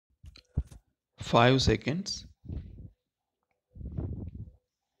5 seconds.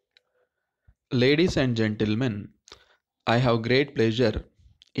 Ladies and gentlemen, I have great pleasure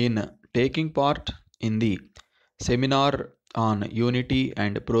in taking part in the seminar on unity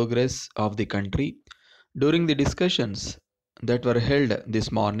and progress of the country. During the discussions that were held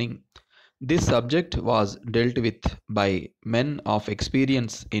this morning, this subject was dealt with by men of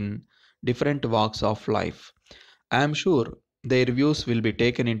experience in different walks of life. I am sure their views will be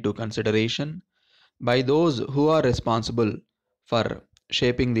taken into consideration by those who are responsible for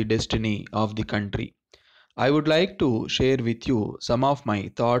shaping the destiny of the country. I would like to share with you some of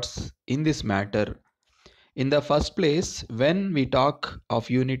my thoughts in this matter. In the first place, when we talk of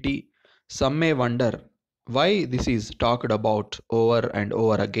unity, some may wonder why this is talked about over and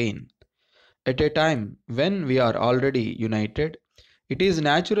over again. At a time when we are already united, it is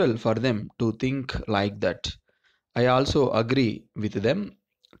natural for them to think like that. I also agree with them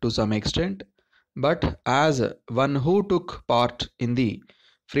to some extent, but as one who took part in the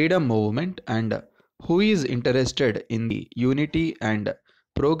freedom movement and who is interested in the unity and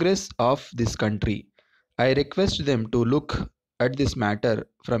progress of this country, I request them to look at this matter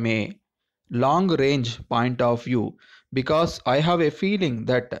from a long range point of view because I have a feeling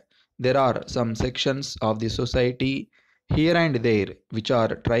that there are some sections of the society here and there which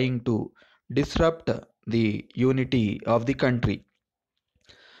are trying to disrupt the unity of the country.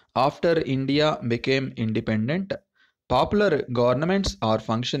 After India became independent, popular governments are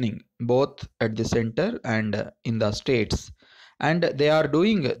functioning both at the center and in the states, and they are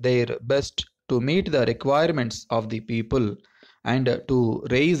doing their best to meet the requirements of the people and to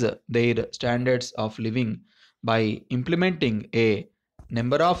raise their standards of living by implementing a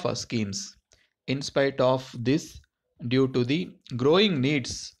number of schemes. In spite of this, due to the growing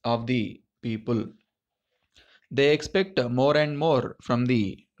needs of the people, they expect more and more from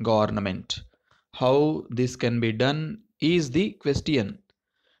the government. How this can be done is the question.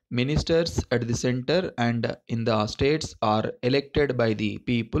 Ministers at the center and in the states are elected by the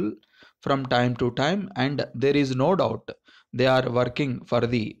people from time to time, and there is no doubt they are working for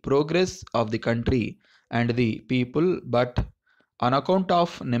the progress of the country and the people, but on account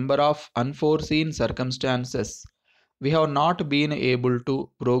of number of unforeseen circumstances, we have not been able to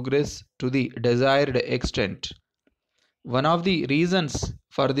progress to the desired extent. One of the reasons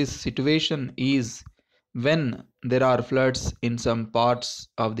for this situation is when there are floods in some parts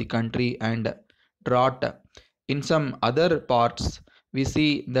of the country and drought in some other parts, we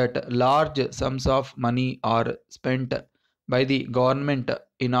see that large sums of money are spent by the government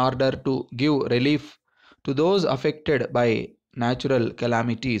in order to give relief to those affected by natural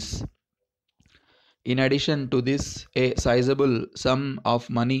calamities. In addition to this, a sizable sum of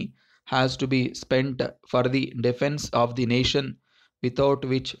money has to be spent for the defense of the nation, without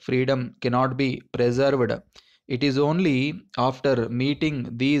which freedom cannot be preserved. It is only after meeting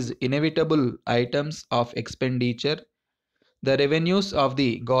these inevitable items of expenditure the revenues of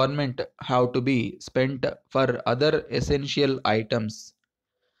the government have to be spent for other essential items.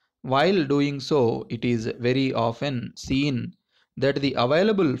 While doing so, it is very often seen that the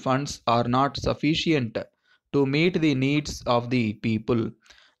available funds are not sufficient to meet the needs of the people,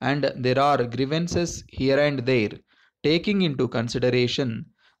 and there are grievances here and there. Taking into consideration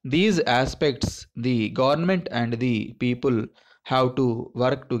these aspects, the government and the people have to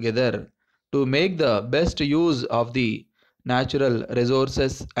work together to make the best use of the natural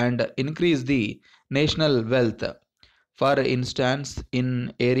resources and increase the national wealth. For instance,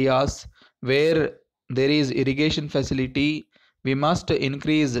 in areas where there is irrigation facility, we must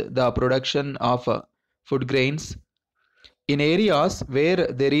increase the production of food grains. In areas where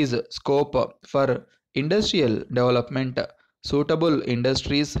there is scope for industrial development, suitable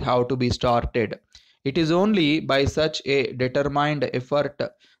industries have to be started. It is only by such a determined effort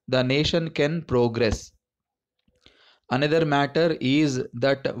the nation can progress. Another matter is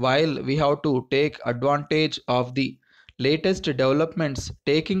that while we have to take advantage of the latest developments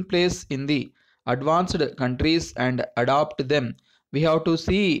taking place in the advanced countries and adopt them, we have to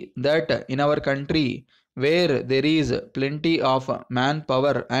see that in our country, where there is plenty of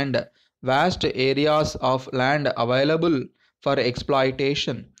manpower and vast areas of land available for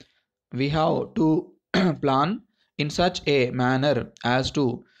exploitation, we have to plan in such a manner as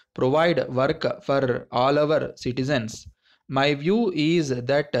to provide work for all our citizens. My view is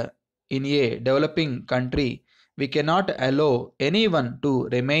that in a developing country, we cannot allow anyone to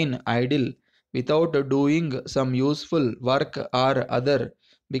remain idle without doing some useful work or other,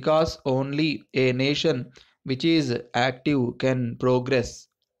 because only a nation which is active can progress.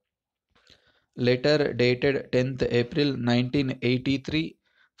 Letter dated 10th April 1983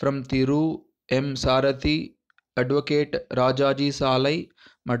 from Thiru, M. Sarathi, Advocate Rajaji Salai,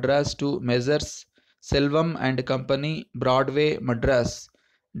 Madras to Messrs. Selvam and Company, Broadway, Madras.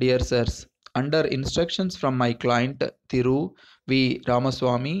 Dear Sirs, under instructions from my client Thiru V.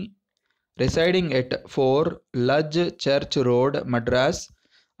 Ramaswamy, residing at 4 Ludge Church Road, Madras,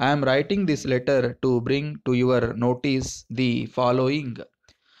 I am writing this letter to bring to your notice the following.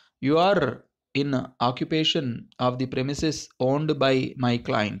 You are in occupation of the premises owned by my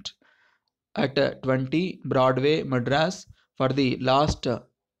client at 20 Broadway, Madras for the last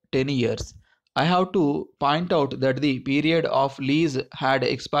 10 years. I have to point out that the period of lease had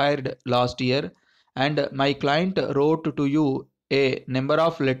expired last year, and my client wrote to you a number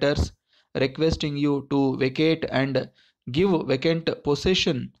of letters requesting you to vacate and give vacant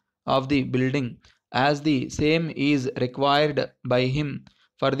possession of the building, as the same is required by him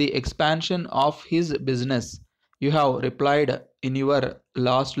for the expansion of his business. You have replied in your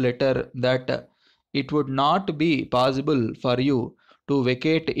last letter that it would not be possible for you to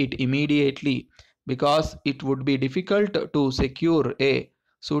vacate it immediately because it would be difficult to secure a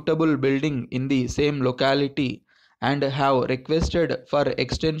suitable building in the same locality, and have requested for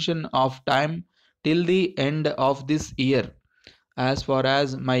extension of time till the end of this year. As far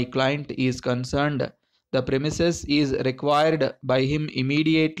as my client is concerned, the premises is required by him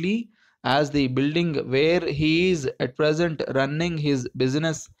immediately, as the building where he is at present running his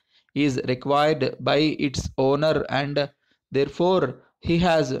business is required by its owner, and therefore he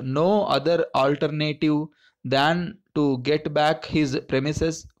has no other alternative than to get back his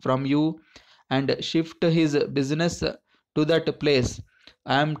premises from you and shift his business to that place.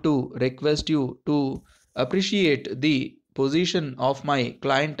 I am to request you to appreciate the position of my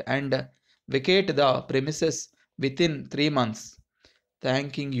client and vacate the premises within 3 months.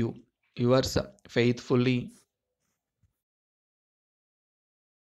 Thanking you. Yours faithfully,